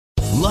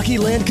Lucky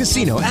Land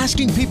Casino,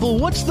 asking people,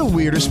 what's the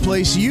weirdest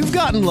place you've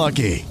gotten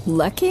lucky?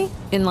 Lucky?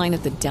 In line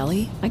at the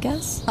deli, I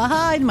guess?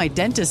 Aha, in my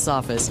dentist's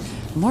office.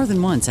 More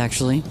than once,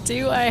 actually.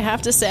 Do I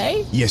have to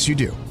say? Yes, you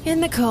do. In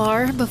the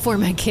car before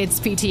my kids'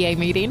 PTA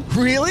meeting.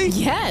 Really?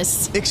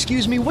 Yes.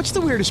 Excuse me, what's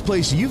the weirdest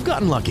place you've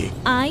gotten lucky?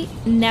 I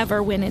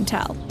never win and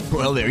tell.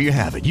 Well, there you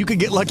have it. You can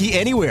get lucky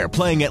anywhere,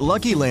 playing at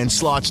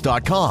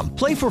LuckyLandSlots.com.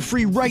 Play for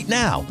free right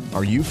now.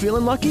 Are you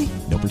feeling lucky?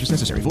 No purchase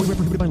necessary. Void where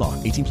prohibited by law.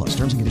 18 plus.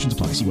 Terms and conditions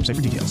apply. See website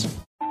for details.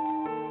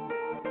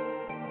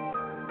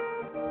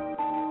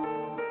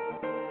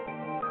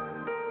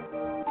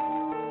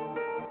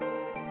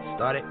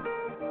 Started.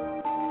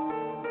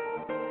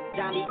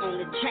 Johnny on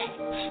the track.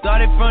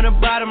 Started from the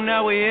bottom,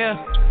 now we're here.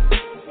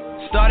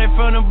 Started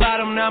from the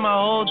bottom, now my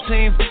whole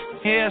team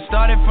here.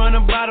 Started from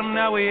the bottom,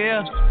 now we're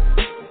here.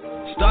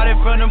 Started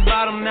from the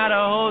bottom, now the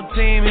whole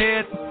team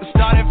here.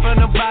 Started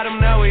from the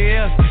bottom, now we're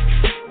here.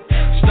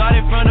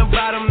 Started from the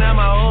bottom, now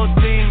my whole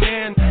team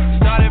in.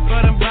 Started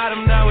from the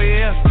bottom, now we're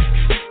here.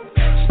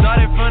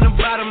 Started from the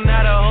bottom,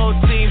 now the whole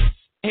team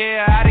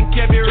here. I done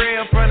kept it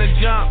real from the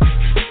jump.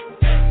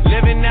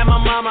 Living at my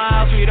mama's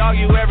house, we'd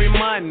argue every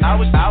month. I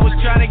was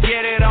trying to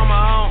get it on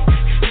my own.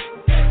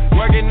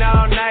 Working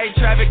all night,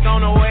 traffic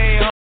on the way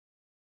home.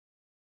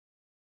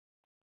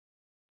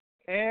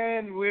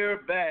 And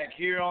we're back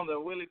here on the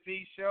Willie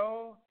P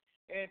Show.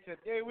 And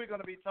today we're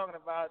going to be talking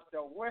about the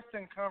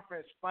Western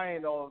Conference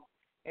Finals.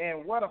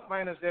 And what a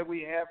finals that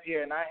we have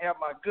here. And I have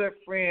my good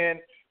friend,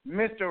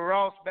 Mr.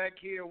 Ross, back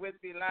here with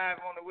me live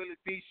on the Willie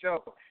P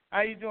Show.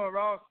 How you doing,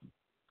 Ross?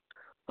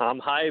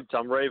 I'm hyped.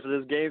 I'm ready for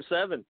this Game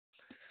 7.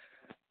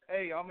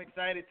 Hey, I'm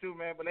excited too,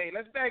 man. But, hey,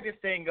 let's back this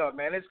thing up,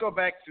 man. Let's go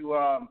back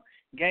to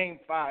Game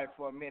 5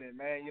 for a minute,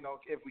 man, you know,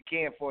 if we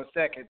can for a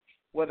second,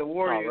 where the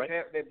Warriors,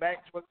 their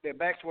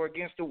backs were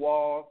against the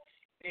wall,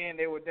 and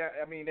they were down,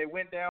 they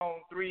went down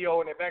 3-0,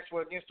 and their backs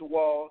were against the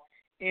wall,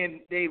 and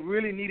they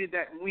really needed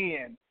that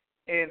win,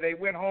 and they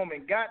went home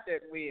and got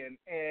that win,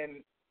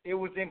 and it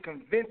was in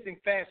convincing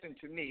fashion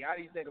to me. How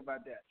do you think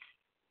about that?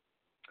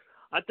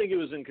 I think it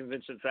was in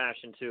convincing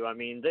fashion, too. I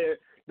mean,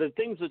 the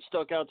things that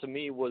stuck out to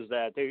me was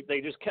that they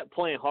just kept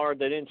playing hard.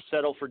 They didn't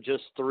settle for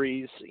just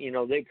threes. You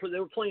know, they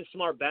were playing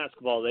smart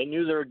basketball. They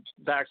knew their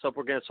backs up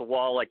against the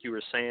wall, like you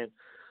were saying.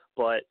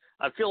 But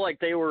I feel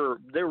like they were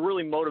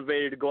really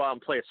motivated to go out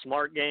and play a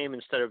smart game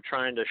instead of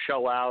trying to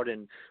show out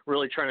and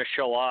really trying to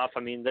show off.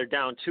 I mean, they're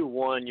down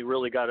 2-1. You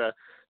really got to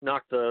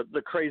knock the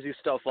crazy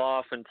stuff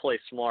off and play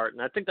smart.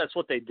 And I think that's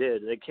what they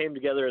did. They came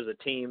together as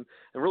a team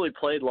and really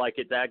played like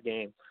it that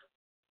game.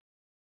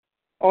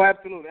 Oh,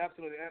 absolutely,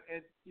 absolutely.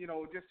 And, you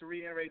know, just to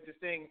reiterate this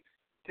thing,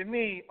 to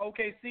me,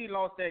 OKC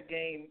lost that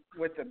game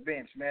with the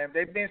bench, man.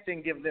 Their bench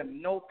didn't give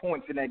them no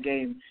points in that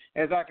game.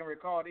 As I can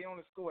recall, they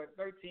only scored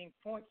 13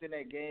 points in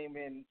that game,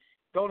 and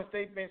Golden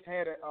State bench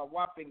had a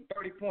whopping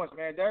 30 points,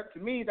 man. To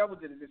me, that was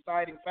the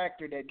deciding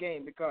factor in that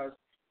game because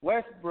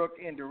Westbrook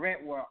and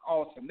Durant were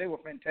awesome. They were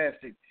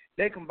fantastic.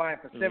 They combined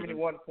for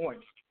 71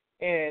 points.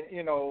 And,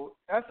 you know,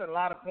 that's a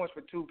lot of points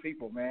for two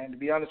people, man, to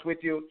be honest with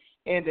you.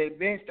 And they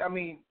benched,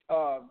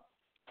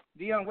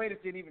 Dion Waiters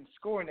didn't even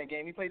score in that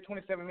game. He played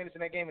 27 minutes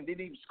in that game and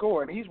didn't even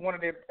score. And he's one of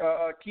their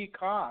key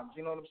cogs.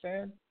 You know what I'm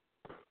saying?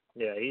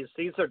 Yeah,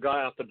 he's their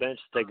guy off the bench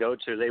that they go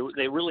to.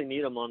 They really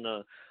need him on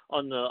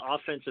the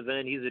offensive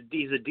end. He's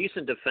a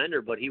decent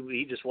defender, but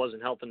he just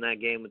wasn't helping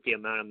that game with the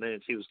amount of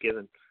minutes he was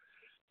given.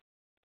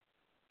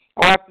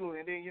 Oh, absolutely.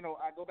 And then, you know,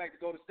 I go back to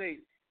Golden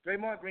State.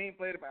 Draymond Green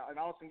played an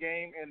awesome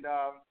game, and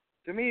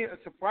to me, a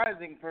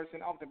surprising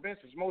person off the bench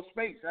was Mo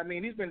Spates. I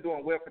mean, he's been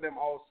doing well for them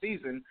all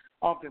season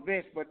off the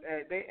bench, but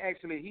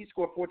he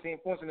scored 14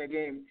 points in that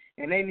game,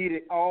 and they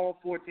needed all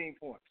 14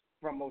 points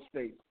from Mo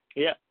Spates.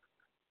 Yeah,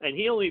 and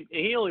he only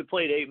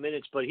played 8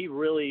 minutes, but he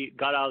really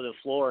got out of the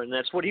floor, and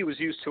that's what he was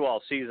used to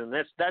all season.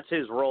 That's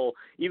his role.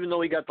 Even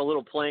though he got the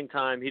little playing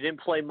time, he didn't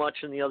play much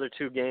in the other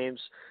two games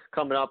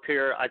coming up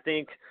here. I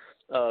think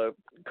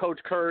Coach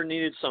Kerr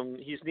needed some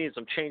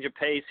change of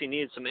pace. He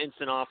needed some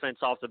instant offense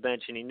off the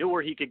bench, and he knew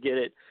where he could get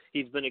it.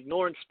 He's been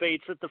ignoring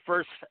Spates at the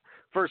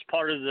first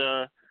part of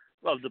the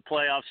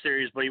playoff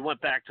series, but he went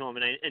back to him,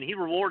 and he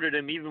rewarded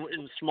him even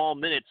in small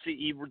minutes.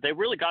 They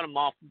really got him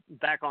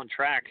back on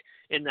track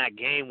in that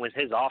game with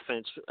his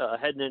offense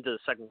heading into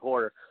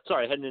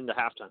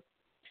halftime.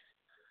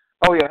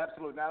 Oh, yeah,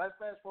 absolutely. Now, let's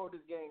fast forward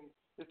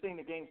this thing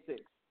to Game 6.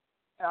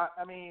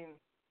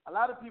 A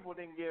lot of people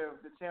didn't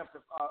give the champs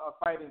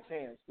a fighting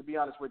chance, to be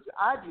honest with you.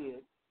 I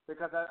did,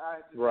 because I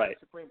just had a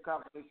supreme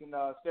competition,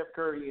 Steph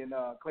Curry and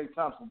Klay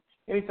Thompson.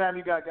 Anytime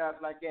you got guys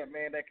like that,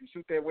 man, that can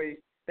shoot their way,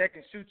 that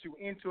can shoot you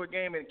into a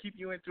game and keep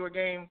you into a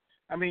game,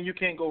 I mean, you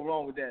can't go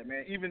wrong with that,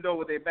 man. Even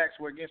though their backs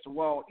were against the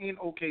wall in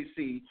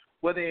OKC,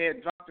 where they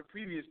had dropped the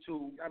previous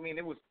two, I mean,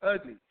 it was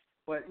ugly.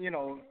 But, you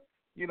know,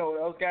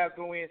 those guys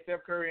go in,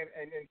 Steph Curry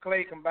and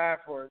Klay combined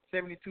for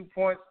 72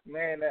 points,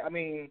 man, I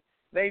mean,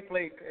 they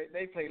play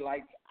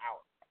lights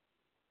out.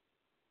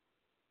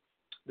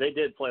 They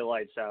did play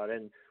lights out.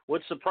 And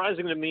what's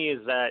surprising to me is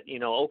that,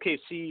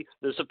 OKC,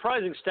 the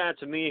surprising stat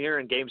to me here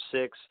in Game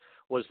 6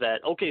 was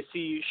that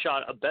OKC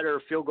shot a better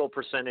field goal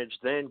percentage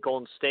than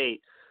Golden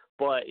State,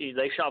 but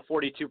they shot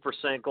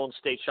 42%, Golden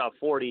State shot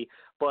 40%.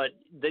 But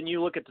then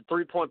you look at the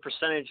three-point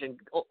percentage, and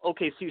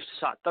OKC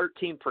shot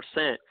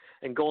 13%,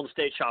 and Golden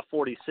State shot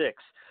 46%.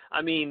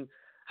 I mean,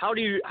 how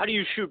do you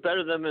shoot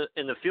better than them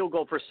in the field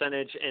goal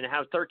percentage and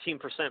have 13%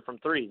 from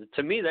threes?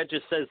 To me, that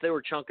just says they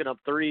were chunking up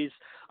threes.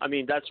 I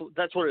mean, that's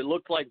what it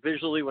looked like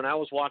visually when I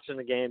was watching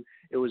the game.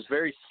 It was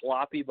very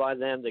sloppy by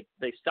them.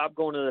 They stopped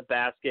going to the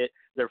basket.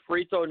 Their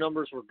free throw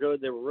numbers were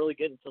good. They were really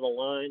getting to the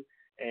line.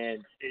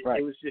 And it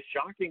was just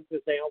shocking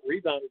because they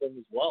out-rebounded them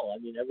as well. I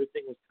mean,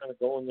 everything was kind of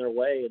going their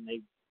way, and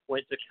they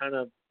went to kind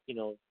of,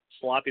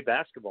 sloppy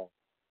basketball.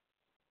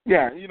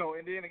 Yeah,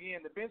 and then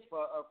again, the bench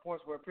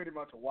points were pretty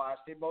much a wash.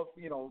 They both,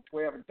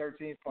 12 and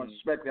 13 points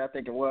respectively, I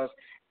think it was.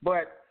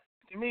 But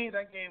to me,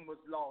 that game was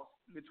lost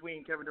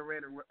between Kevin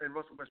Durant and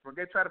Russell Westbrook.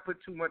 They try to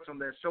put too much on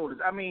their shoulders.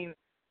 I mean,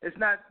 it's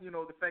not,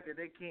 the fact that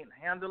they can't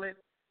handle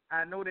it.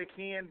 I know they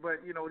can,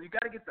 but, you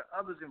got to get the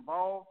others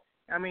involved.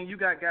 I mean, you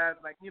got guys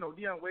like,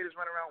 Deion Waiters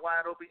running around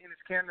wide open, Enes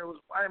Kanter.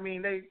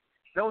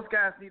 Those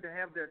guys need to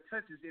have their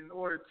touches in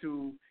order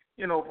to,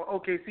 for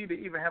OKC to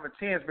even have a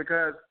chance,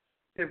 because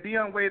if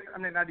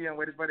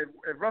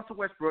if Russell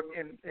Westbrook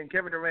and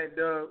Kevin Durant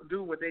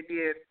do what they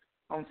did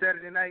on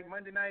Saturday night,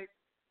 Monday night,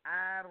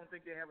 I don't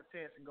think they have a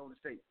chance in Golden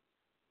State.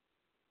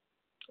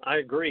 I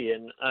agree,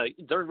 and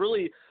they're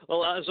really,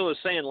 well, as I was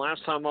saying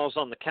last time I was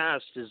on the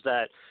cast, is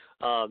that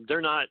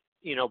they're not,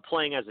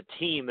 playing as a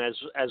team as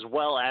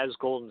well as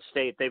Golden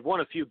State. They've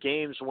won a few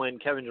games when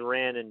Kevin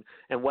Durant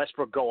and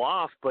Westbrook go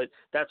off, but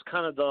that's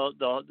kind of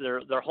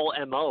their whole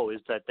MO,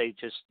 is that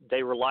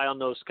they rely on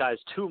those guys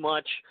too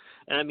much.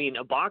 And I mean,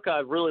 Ibaka, I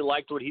really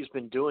liked what he's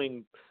been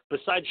doing.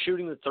 Besides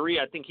shooting the three,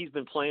 I think he's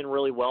been playing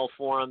really well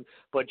for him,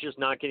 but just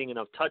not getting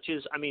enough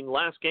touches. I mean,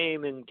 last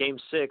game in Game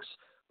 6,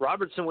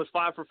 Robertson was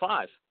 5 for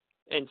 5.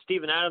 And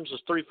Steven Adams was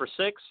 3 for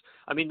 6.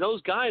 I mean,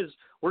 those guys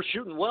were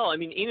shooting well. I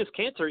mean, Enes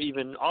Kanter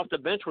even off the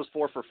bench was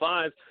 4 for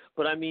 5.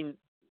 But I mean,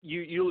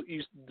 you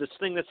this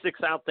thing that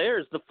sticks out there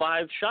is the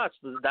 5 shots.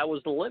 That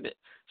was the limit.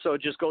 So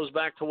it just goes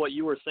back to what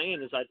you were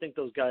saying, is I think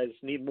those guys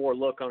need more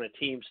look on a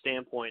team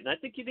standpoint. And I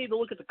think you need to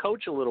look at the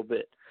coach a little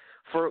bit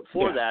for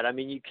that. I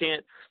mean,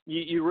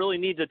 you really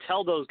need to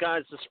tell those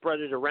guys to spread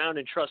it around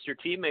and trust your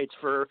teammates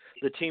for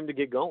the team to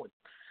get going.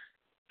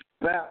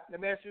 Now, let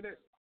me ask you this.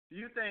 Do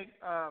you think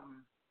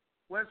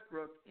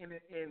Westbrook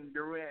and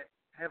Durant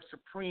have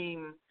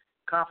supreme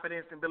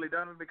confidence in Billy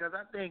Donovan? Because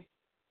I think,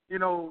 they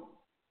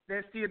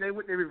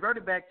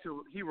reverted back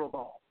to hero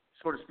ball,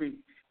 so to speak.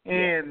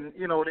 And,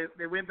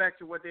 they went back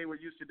to what they were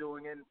used to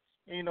doing. And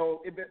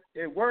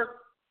it worked,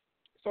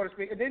 so to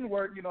speak. It didn't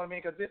work,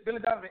 because Billy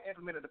Donovan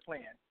implemented the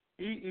plan.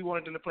 He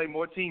wanted them to play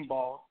more team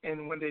ball.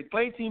 And when they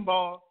play team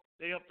ball,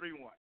 they up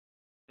 3-1.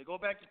 They go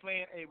back to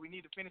playing, hey, we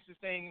need to finish this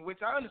thing,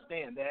 which I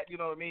understand that, you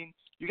got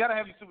to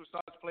have your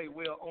superstars play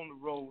well on the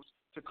road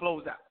to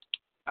close out.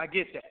 I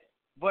get that.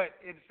 But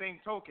in the same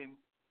token,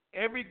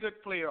 every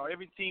good player or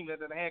every team that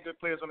had good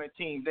players on their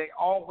team, they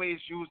always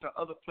use the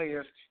other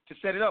players to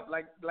set it up.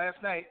 Like the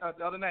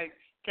other night,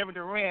 Kevin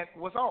Durant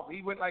was off.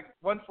 He went like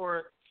 1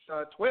 for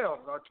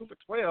 12 or 2 for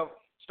 12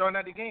 starting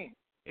out the game.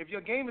 If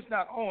your game is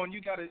not on,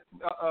 you got to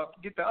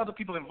get the other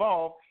people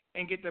involved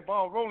and get the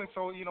ball rolling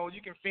so,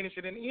 you can finish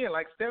it in the end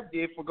like Steph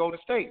did for Golden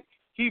State.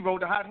 He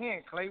rode the hot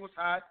hand. Clay was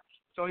hot.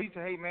 So he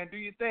said, hey, man, do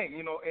your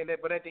thing,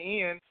 but at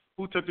the end,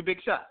 who took the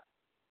big shot?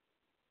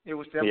 It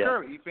was Steph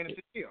Curry. He finished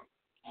the deal.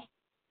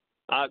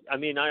 I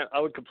mean, I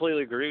would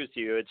completely agree with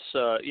you. It's,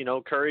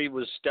 Curry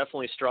was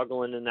definitely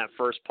struggling in that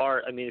first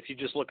part. I mean, if you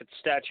just look at the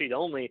stat sheet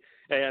only,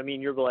 I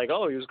mean, you're like,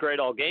 oh, he was great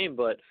all game.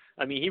 But,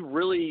 I mean, he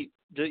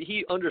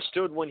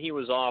understood when he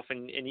was off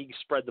and he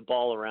spread the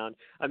ball around.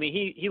 I mean,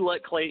 he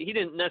let Clay – he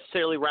didn't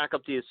necessarily rack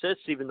up the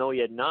assists even though he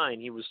had 9.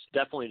 He was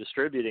definitely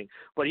distributing.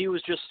 But he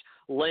was just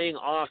laying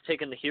off,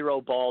 taking the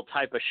hero ball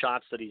type of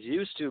shots that he's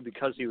used to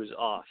because he was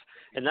off.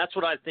 And that's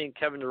what I think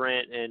Kevin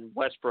Durant and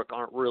Westbrook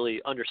aren't really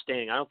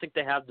understanding. I don't think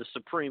they have the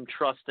supreme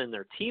trust in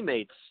their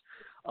teammates.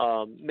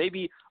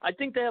 Maybe I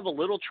think they have a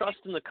little trust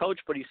in the coach,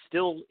 but he's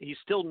still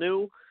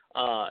new.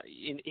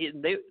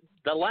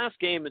 The last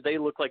game, they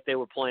looked like they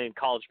were playing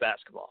college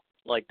basketball.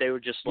 Like they were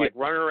just like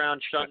running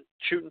around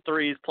shooting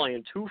threes,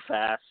 playing too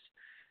fast,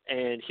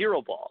 and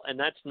hero ball. And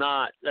that's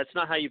not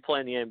how you play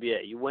in the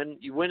NBA. You win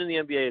in the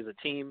NBA as a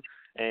team,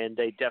 and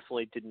they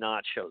definitely did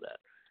not show that.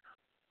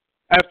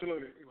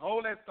 Absolutely.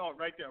 Hold that thought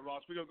right there,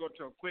 Ross. We're going to go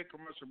to a quick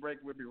commercial break.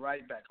 We'll be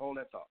right back. Hold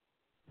that thought.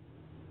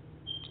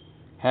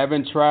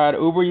 Haven't tried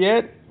Uber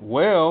yet?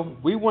 Well,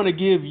 we want to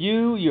give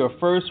you your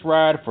first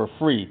ride for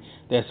free.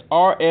 That's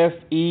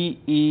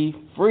RFEE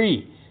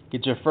free.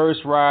 Get your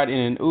first ride in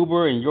an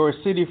Uber in your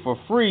city for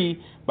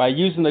free by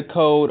using the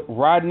code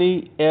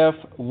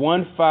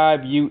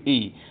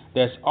RODNEYF15UE.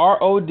 That's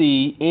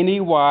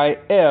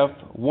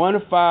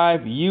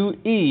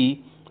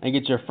RODNEYF15UE and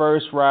get your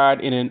first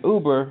ride in an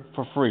Uber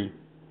for free.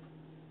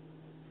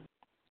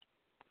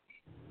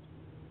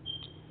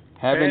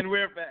 And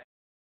we're back.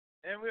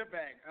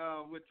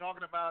 We're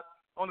talking about,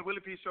 on the Willie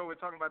P Show, we're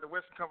talking about the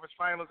Western Conference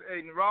Finals.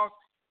 And Ross,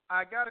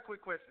 I got a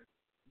quick question.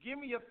 Give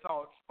me your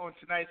thoughts on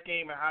tonight's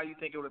game and how you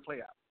think it will play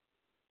out.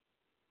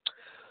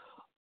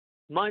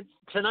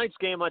 Tonight's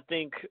game, I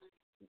think,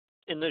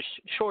 in the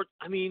short,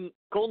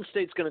 Golden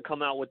State's going to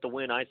come out with the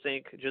win, I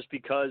think, just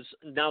because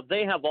now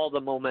they have all the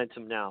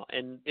momentum now,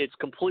 and it's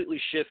completely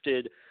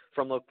shifted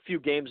from a few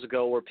games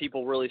ago where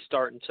people really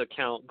starting to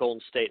count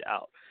Golden State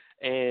out.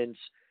 And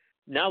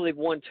now they've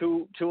won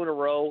two in a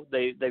row.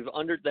 They're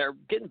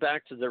getting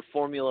back to their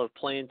formula of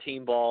playing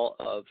team ball.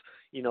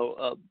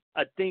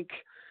 I think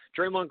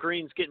Draymond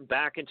Green's getting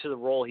back into the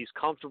role he's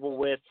comfortable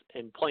with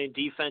and playing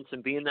defense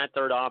and being that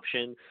third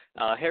option.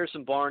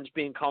 Harrison Barnes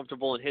being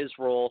comfortable in his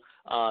role.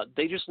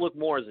 They just look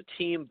more as a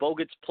team.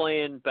 Bogut's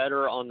playing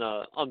better on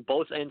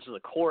both ends of the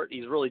court.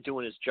 He's really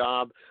doing his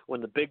job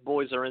when the big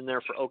boys are in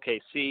there for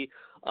OKC.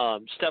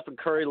 Stephen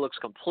Curry looks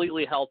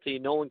completely healthy.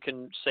 No one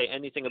can say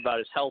anything about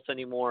his health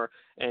anymore.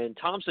 And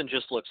Thompson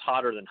just looks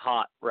hotter than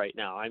hot right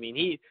now. I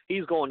mean,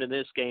 he's going to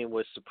this game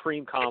with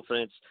supreme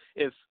confidence.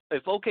 If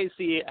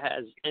OKC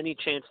has any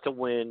chance to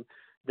win,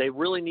 they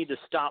really need to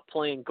stop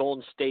playing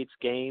Golden State's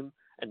game,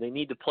 and they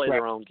need to play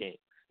their own game.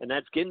 And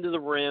that's getting to the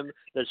rim,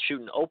 that's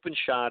shooting open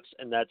shots,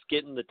 and that's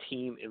getting the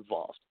team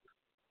involved.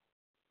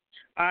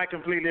 I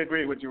completely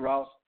agree with you,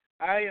 Ross.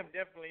 I am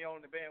definitely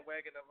on the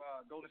bandwagon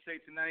of Golden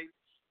State tonight.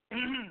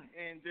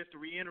 And just to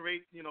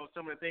reiterate,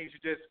 some of the things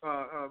you just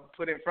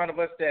put in front of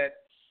us,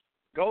 that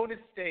Golden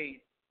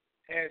State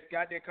has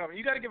got their cover.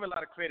 You got to give a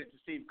lot of credit to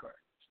Steve Kerr.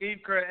 Steve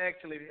Kerr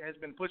actually has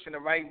been pushing the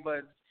right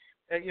buttons.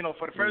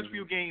 For the first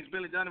few games,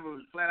 Billy Donovan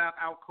was flat out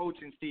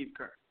coaching Steve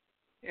Kerr.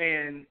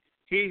 And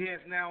he has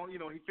now, he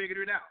figured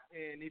it out.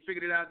 And he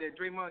figured it out that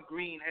Draymond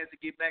Green has to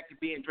get back to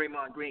being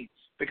Draymond Green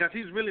because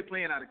he's really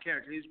playing out of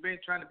character. He's been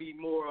trying to be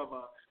more of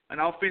an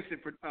offensive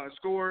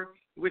scorer,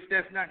 which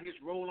that's not his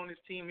role on this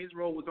team. His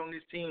role on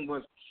this team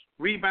was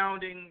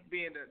rebounding,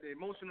 being the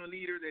emotional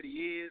leader that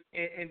he is,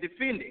 and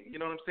defending, you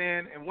know what I'm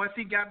saying? And once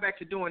he got back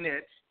to doing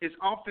that, his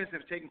offense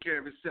has taken care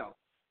of itself.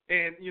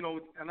 And,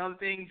 another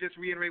thing, just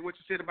to reiterate what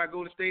you said about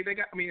Golden State,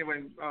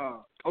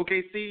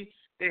 OKC,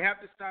 they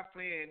have to stop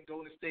playing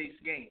Golden State's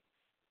game.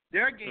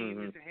 Their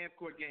game is a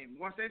half-court game.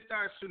 Once they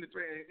start shooting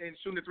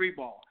the three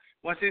ball,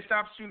 once they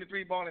stop shooting the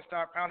three ball and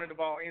start pounding the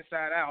ball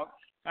inside out,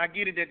 I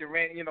get it that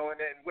Durant, and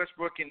then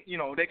Westbrook can,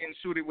 they can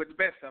shoot it with the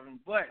best of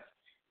them. But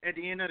at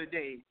the end of the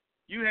day,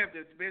 you have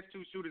the best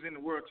two shooters in the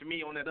world to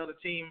me on that other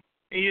team,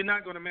 and you're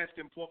not going to match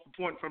them point for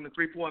point from the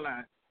three-point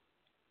line.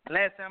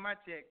 Last time I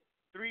checked,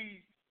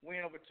 3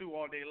 win over 2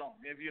 all day long.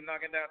 If you're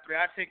knocking down 3,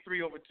 I take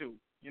 3 over 2.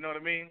 You know what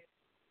I mean?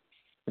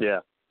 Yeah.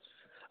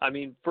 I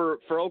mean, for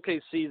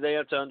OKC, they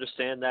have to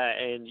understand that,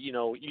 and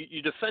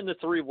you defend the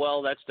 3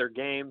 well. That's their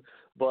game,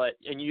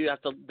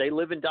 they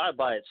live and die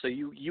by it. So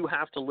you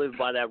have to live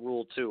by that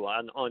rule too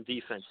on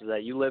defense.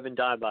 That you live and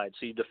die by it.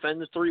 So you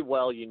defend the 3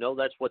 well.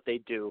 That's what they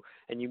do,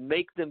 and you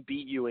make them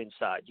beat you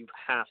inside. You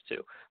have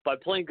to by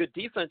playing good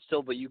defense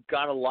still, but you've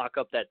got to lock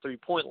up that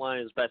 3-point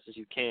line as best as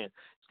you can.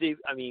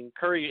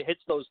 Curry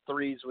hits those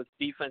threes with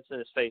defense in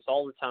his face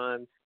all the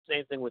time.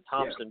 Same thing with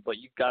Thompson, but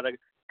you've got to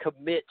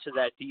commit to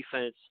that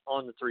defense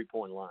on the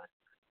 3-point line.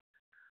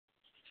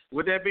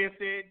 With that being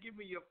said, give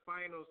me your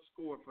final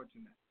score for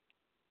tonight.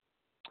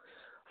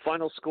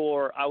 Final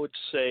score, I would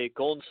say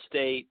Golden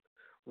State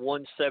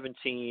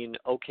 117,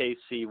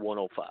 OKC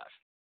 105.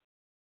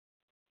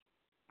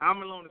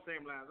 I'm along the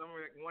same lines. I'm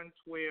at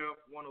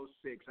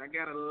 112-106. I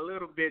got a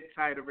little bit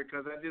tighter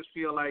because I just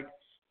feel like,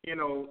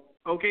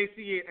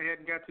 OKC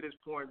hadn't got to this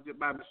point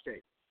by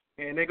mistake.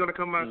 And they're going to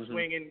come out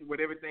swinging with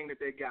everything that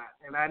they got.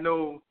 And I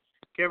know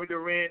Kevin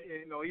Durant,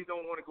 he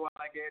don't want to go out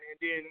like that. And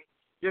then,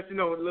 just a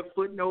little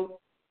footnote,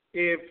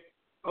 if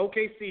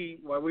OKC,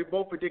 we're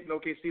both predicting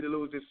OKC to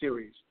lose this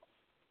series,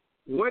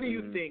 what do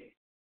you think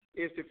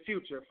is the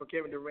future for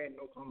Kevin Durant in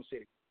Oklahoma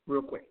City,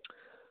 real quick?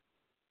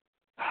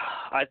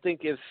 I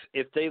think if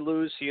they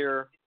lose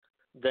here,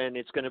 then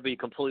it's going to be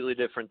completely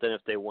different than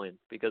if they win.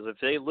 Because if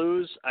they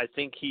lose, I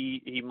think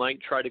he might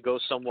try to go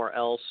somewhere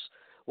else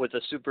with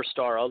a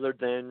superstar other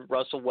than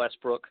Russell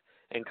Westbrook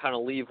and kind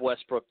of leave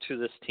Westbrook to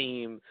this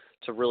team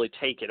to really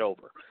take it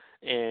over.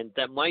 And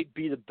that might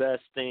be the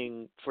best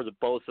thing for the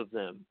both of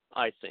them,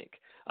 I think.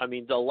 I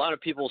mean, a lot of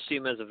people see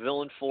him as a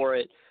villain for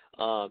it,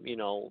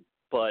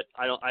 but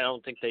I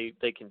don't think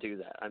they can do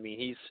that. I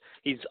mean,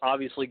 he's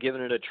obviously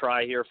given it a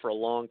try here for a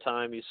long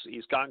time.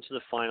 He's gotten to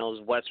the finals,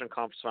 Western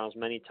Conference Finals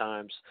many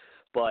times,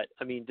 but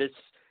I mean,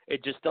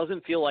 it just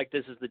doesn't feel like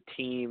this is the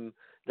team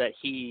that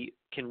he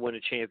can win a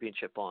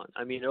championship on.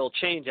 I mean, it'll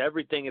change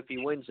everything if he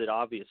wins it,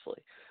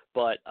 obviously,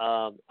 but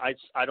I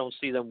don't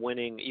see them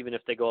winning even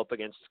if they go up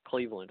against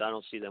Cleveland. I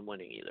don't see them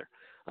winning either,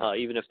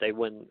 even if they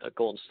win a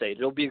Golden State.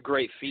 It'll be a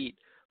great feat,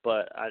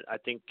 but I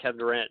think Kevin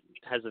Durant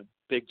has a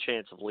big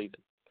chance of leaving.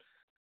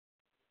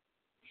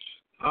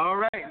 All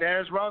right,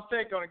 there's Ross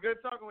Take on it. Good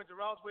talking with you,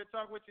 Ross. We'll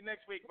talk with you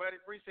next week, buddy.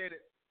 Appreciate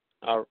it.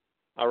 All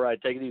right,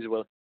 take it easy,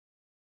 Will.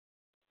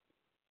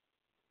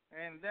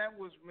 And that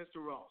was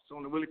Mr. Ross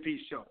on the Willie P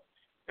Show.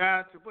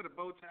 Guys, to put a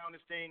bow tie on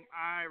this thing,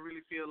 I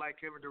really feel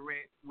like Kevin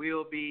Durant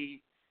will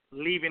be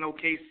leaving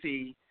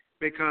OKC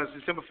because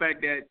the simple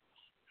fact that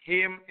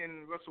him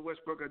and Russell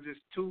Westbrook are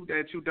just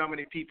they're two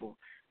dominant people.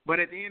 But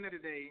at the end of the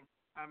day,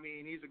 I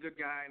mean, he's a good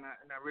guy, and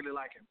I really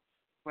like him.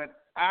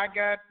 But I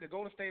got the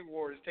Golden State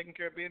Warriors taking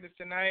care of business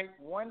tonight,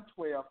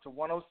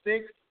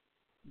 112-106,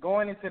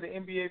 going into the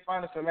NBA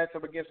Finals to match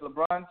up against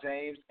LeBron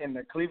James and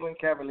the Cleveland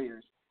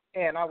Cavaliers.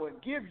 And I will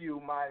give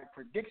you my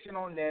prediction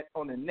on that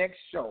on the next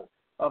show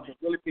of the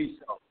Willie P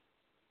Show.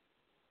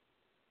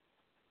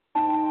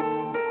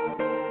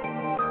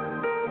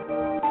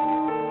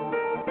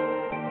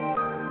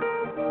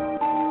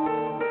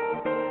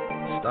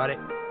 Started.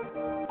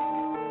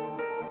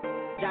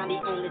 Johnny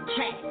on the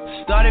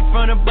track. Started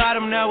from the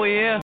bottom, now we're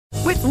here.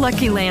 With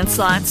Lucky Land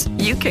Slots,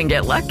 you can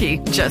get lucky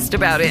just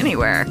about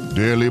anywhere.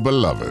 Dearly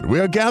beloved,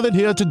 we are gathered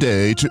here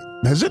today to...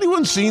 Has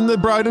anyone seen the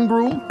bride and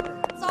groom?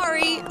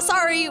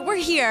 Sorry, we're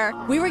here.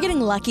 We were getting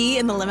lucky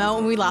in the limo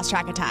and we lost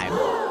track of time.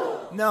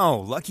 No,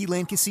 Lucky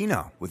Land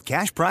Casino, with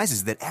cash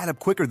prizes that add up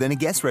quicker than a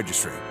guest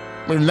registry.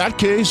 In that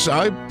case,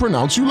 I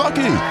pronounce you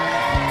lucky.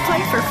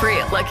 Play for free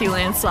at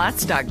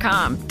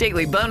LuckyLandSlots.com.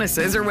 Daily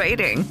bonuses are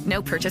waiting.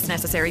 No purchase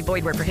necessary.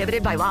 Void where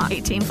prohibited by law.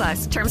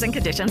 18+. Terms and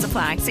conditions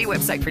apply. See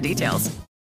website for details.